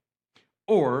away,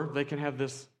 or they can have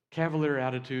this cavalier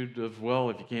attitude of,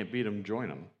 well, if you can't beat them, join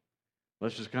them.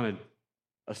 Let's just kind of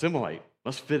assimilate.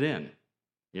 Let's fit in,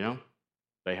 you know?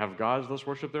 They have gods, let's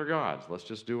worship their gods. Let's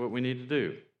just do what we need to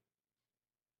do.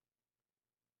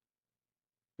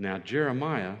 Now,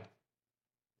 Jeremiah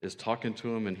is talking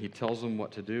to them, and he tells them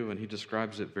what to do, and he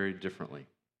describes it very differently.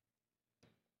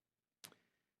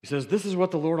 He says, this is what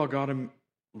the Lord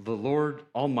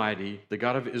Almighty, the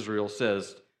God of Israel,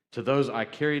 says to those I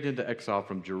carried into exile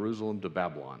from Jerusalem to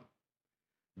Babylon.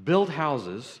 Build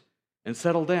houses and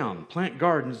settle down, plant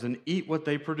gardens and eat what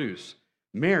they produce.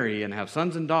 Marry and have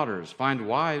sons and daughters. Find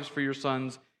wives for your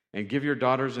sons and give your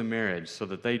daughters in marriage so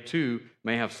that they too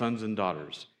may have sons and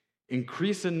daughters.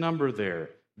 Increase in number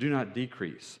there, do not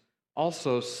decrease.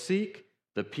 Also seek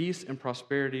the peace and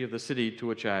prosperity of the city to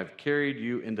which I have carried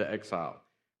you into exile.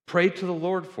 Pray to the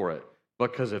Lord for it,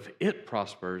 because if it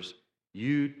prospers,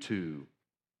 you too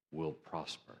will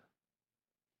prosper.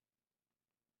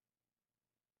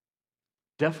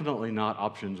 Definitely not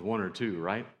options 1 or 2,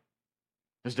 right?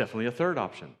 There's definitely a third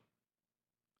option.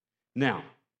 Now,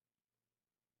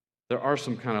 there are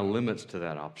some kind of limits to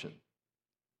that option.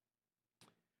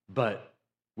 But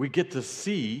we get to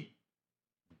see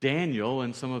Daniel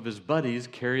and some of his buddies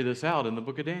carry this out in the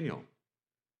book of Daniel.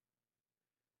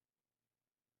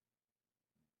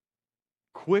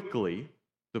 Quickly,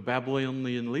 the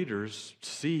Babylonian leaders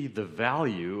see the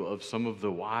value of some of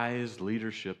the wise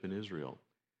leadership in Israel.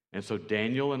 And so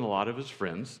Daniel and a lot of his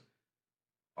friends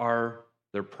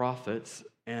they're prophets,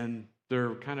 and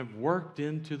they're kind of worked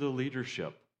into the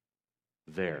leadership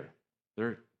there.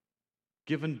 They're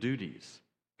given duties,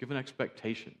 given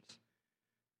expectations.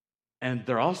 And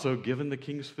they're also given the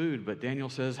king's food. But Daniel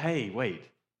says, hey, wait.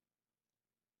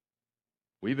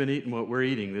 We've been eating what we're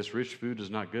eating. This rich food is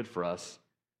not good for us.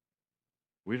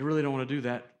 We really don't want to do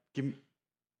that.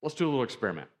 Let's do a little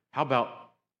experiment. How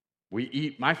about we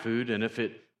eat my food, and if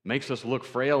it makes us look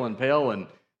frail and pale and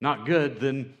not good,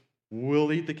 then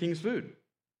we'll eat the king's food.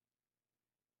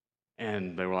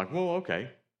 And they were like, well, okay.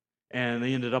 And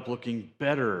they ended up looking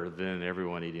better than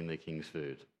everyone eating the king's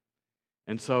food.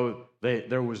 And so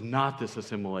there was not this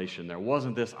assimilation. There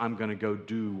wasn't this, I'm going to go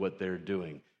do what they're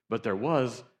doing. But there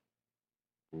was,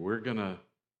 we're going to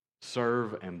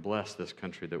serve and bless this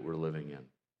country that we're living in.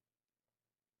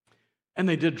 And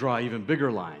they did draw even bigger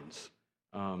lines.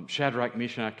 Shadrach,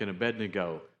 Meshach, and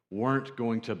Abednego weren't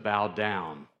going to bow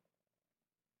down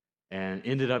and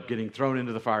ended up getting thrown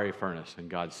into the fiery furnace, and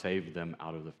God saved them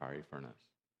out of the fiery furnace.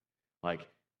 Like,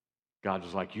 God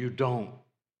was like, you don't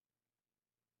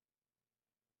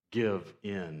give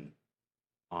in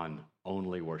on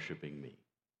only worshiping me.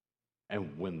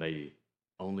 And when they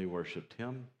only worshiped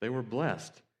him, they were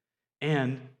blessed.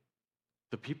 And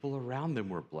the people around them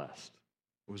were blessed.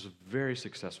 It was a very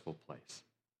successful place.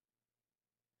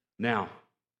 Now,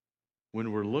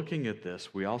 when we're looking at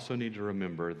this, we also need to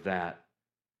remember that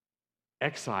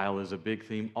exile is a big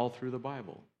theme all through the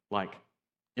Bible. Like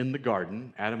in the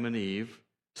garden, Adam and Eve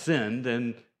sinned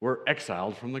and were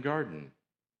exiled from the garden.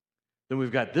 Then we've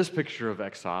got this picture of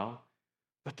exile.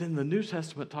 But then the New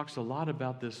Testament talks a lot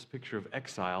about this picture of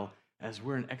exile as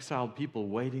we're an exiled people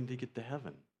waiting to get to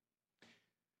heaven.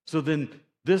 So then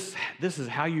this is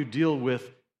how you deal with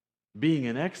being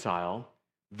in exile,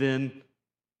 then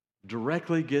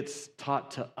directly gets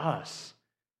taught to us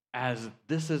as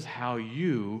this is how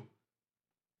you,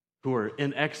 who are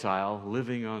in exile,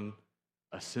 living on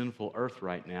a sinful earth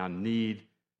right now, need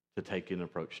to take an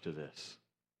approach to this.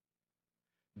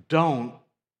 Don't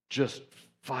just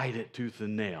fight it tooth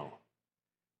and nail.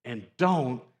 And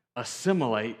don't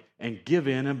assimilate and give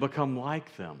in and become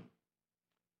like them.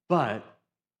 But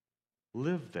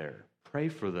live there. Pray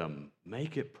for them.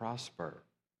 Make it prosper.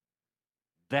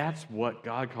 That's what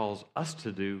God calls us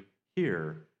to do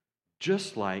here,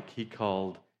 just like he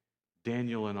called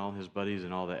Daniel and all his buddies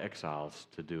and all the exiles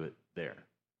to do it there.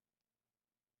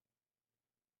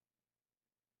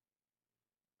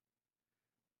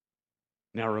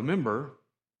 Now remember,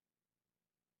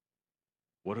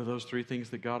 what are those three things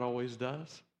that God always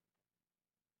does?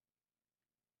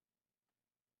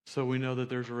 So we know that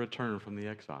there's a return from the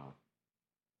exile.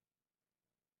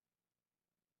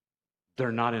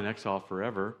 They're not in exile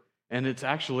forever, and it's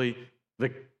actually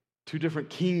the two different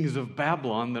kings of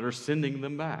Babylon that are sending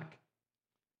them back.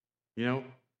 You know,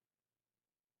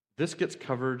 this gets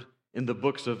covered in the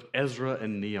books of Ezra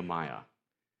and Nehemiah.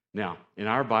 Now, in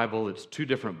our Bible, it's two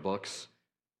different books.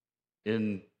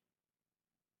 In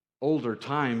older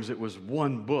times, it was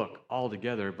one book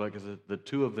altogether because the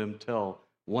two of them tell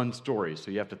one story. So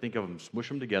you have to think of them, smush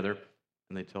them together,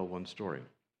 and they tell one story.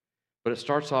 But it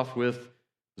starts off with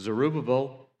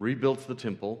Zerubbabel rebuilds the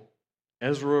temple,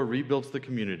 Ezra rebuilds the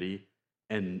community,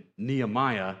 and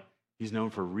Nehemiah, he's known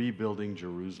for rebuilding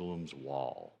Jerusalem's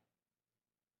wall.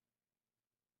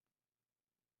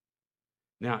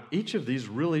 Now, each of these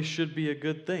really should be a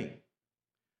good thing.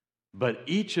 But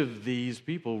each of these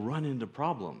people run into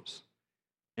problems.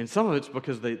 And some of it's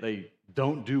because they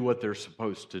don't do what they're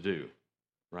supposed to do,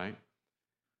 right?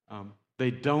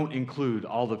 They don't include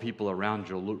all the people around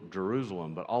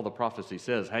Jerusalem, but all the prophecy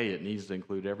says, hey, it needs to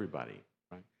include everybody,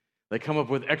 right? They come up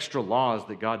with extra laws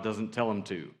that God doesn't tell them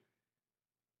to.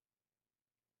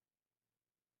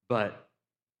 But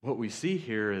what we see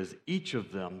here is each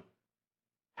of them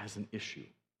has an issue.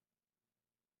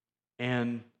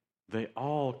 And they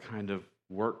all kind of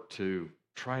work to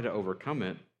try to overcome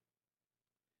it.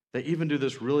 They even do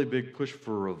this really big push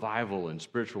for revival and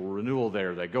spiritual renewal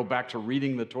there. They go back to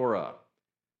reading the Torah.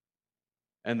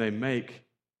 And they make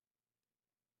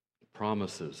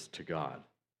promises to God.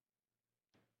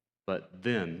 But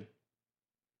then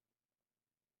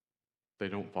they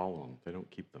don't follow them. They don't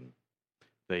keep them.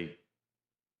 They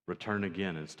return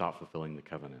again and stop fulfilling the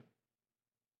covenant.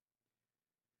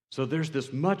 So there's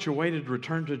this much-awaited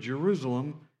return to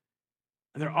Jerusalem,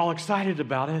 and they're all excited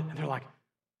about it, and they're like,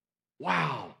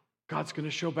 wow, God's going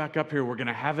to show back up here. We're going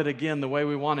to have it again the way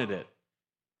we wanted it.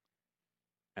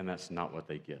 And that's not what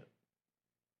they get.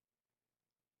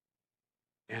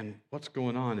 And what's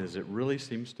going on is it really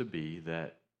seems to be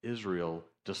that Israel,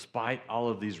 despite all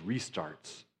of these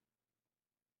restarts,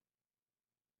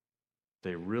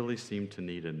 they really seem to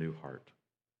need a new heart.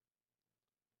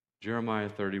 Jeremiah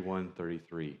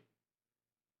 31:33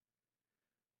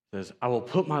 says, I will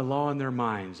put my law in their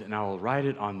minds and I will write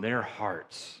it on their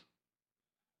hearts.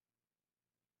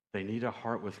 They need a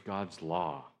heart with God's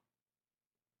law.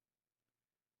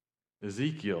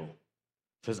 Ezekiel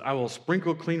says, I will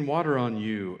sprinkle clean water on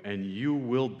you and you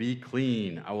will be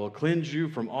clean. I will cleanse you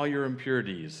from all your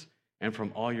impurities and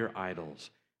from all your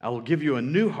idols. I will give you a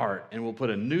new heart and will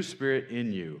put a new spirit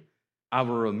in you. I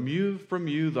will remove from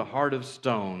you the heart of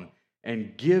stone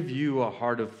and give you a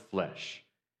heart of flesh.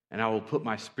 And I will put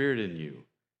my spirit in you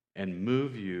and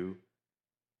move you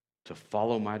to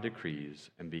follow my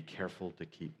decrees and be careful to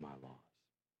keep my laws.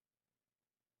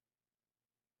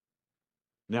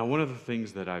 Now, one of the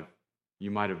things that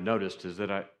you might have noticed is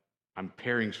that I'm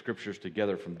pairing scriptures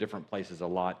together from different places a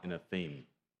lot in a theme.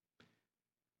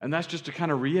 And that's just to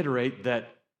kind of reiterate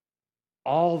that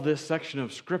all this section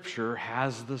of Scripture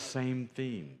has the same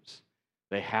themes.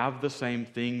 They have the same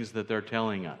things that they're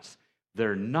telling us.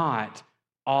 They're not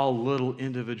all little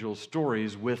individual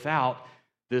stories without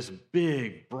this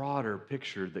big, broader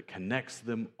picture that connects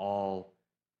them all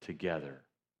together.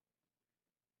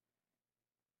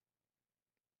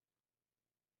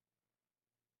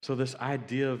 So this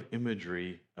idea of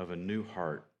imagery of a new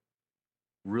heart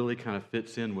really kind of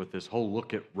fits in with this whole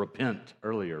look at repent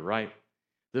earlier, right?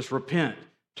 This repent,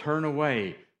 turn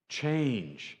away,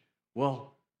 change.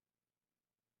 Well,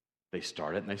 they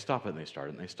start it and they stop it and they start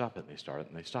it and they stop it and they start it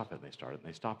and they stop it and they start it and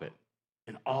they stop it.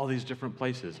 In all these different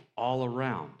places, all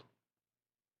around.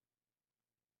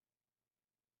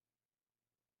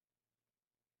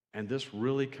 And this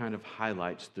really kind of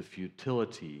highlights the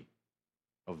futility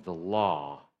of the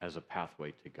law as a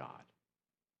pathway to God.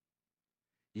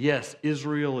 Yes,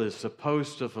 Israel is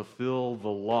supposed to fulfill the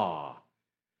law,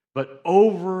 but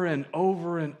over and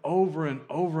over and over and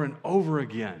over and over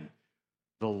again,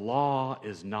 the law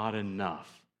is not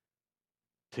enough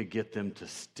to get them to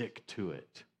stick to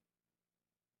it.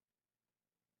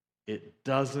 It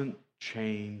doesn't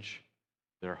change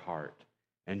their heart.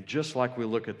 And just like we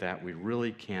look at that, we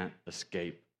really can't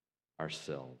escape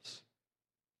ourselves.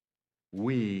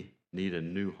 We need a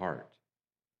new heart,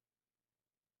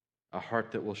 a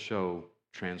heart that will show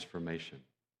transformation.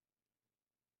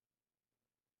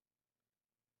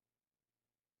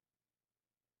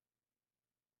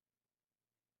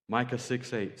 Micah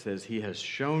 6:8 says, "He has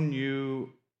shown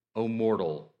you, O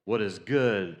mortal, what is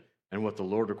good and what the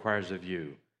Lord requires of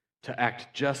you, to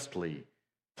act justly,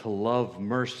 to love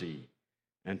mercy,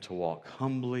 and to walk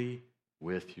humbly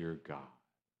with your God."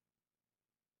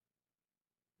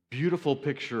 Beautiful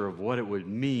picture of what it would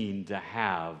mean to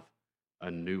have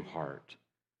a new heart.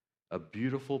 A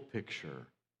beautiful picture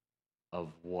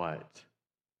of what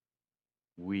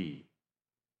we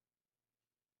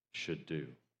should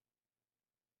do.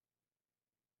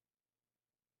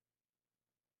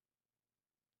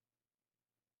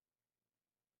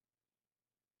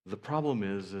 The problem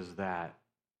is that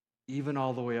even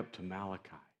all the way up to Malachi,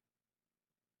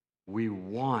 we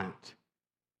want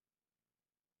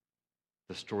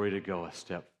the story to go a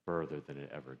step further than it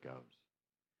ever goes.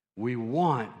 We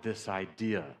want this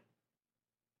idea.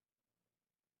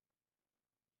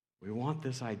 We want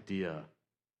this idea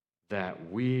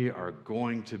that we are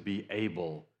going to be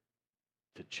able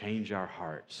to change our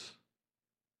hearts.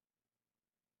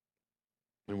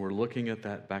 And we're looking at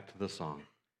that back to the song.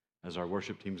 As our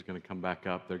worship team is going to come back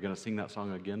up, they're going to sing that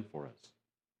song again for us.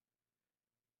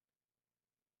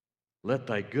 Let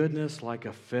thy goodness like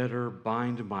a fetter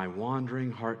bind my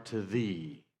wandering heart to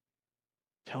thee.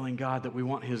 Telling God that we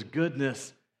want his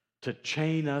goodness to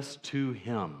chain us to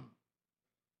him.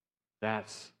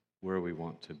 That's where we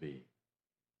want to be.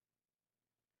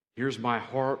 Here's my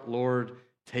heart, Lord,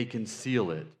 take and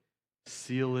seal it.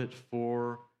 Seal it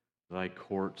for thy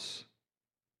courts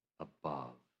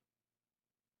above.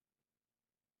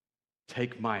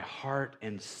 Take my heart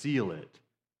and seal it.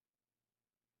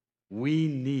 We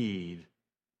need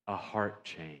a heart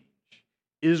change.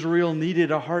 Israel needed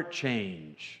a heart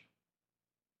change.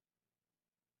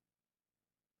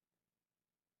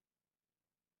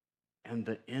 And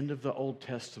the end of the Old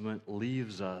Testament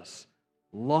leaves us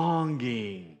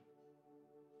longing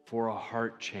for a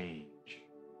heart change.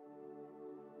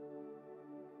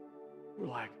 We're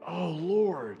like, oh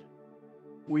Lord,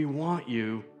 we want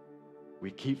you. We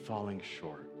keep falling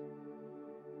short.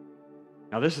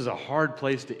 Now, this is a hard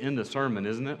place to end a sermon,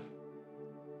 isn't it?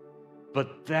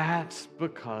 But that's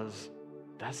because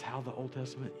that's how the Old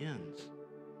Testament ends.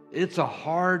 It's a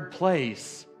hard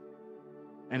place,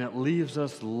 and it leaves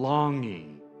us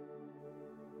longing.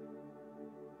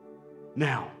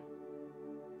 Now,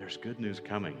 there's good news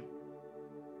coming.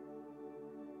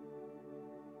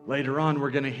 Later on,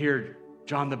 we're going to hear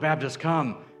John the Baptist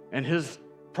come, and his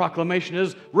proclamation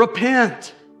is,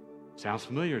 repent. Sounds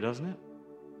familiar, doesn't it?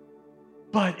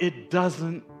 But it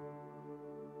doesn't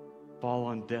fall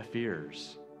on deaf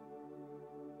ears.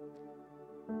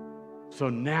 So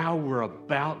now we're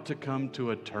about to come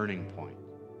to a turning point.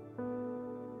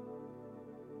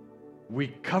 We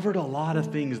covered a lot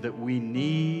of things that we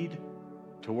need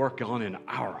to work on in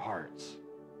our hearts.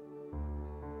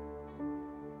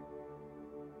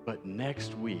 But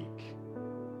next week,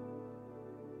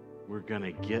 we're going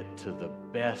to get to the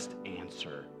best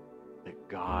answer that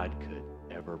God could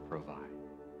ever provide.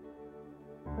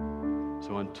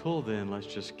 So until then, let's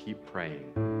just keep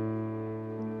praying.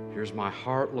 Here's my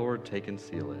heart, Lord, take and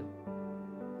seal it.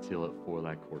 Seal it for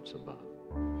thy courts above.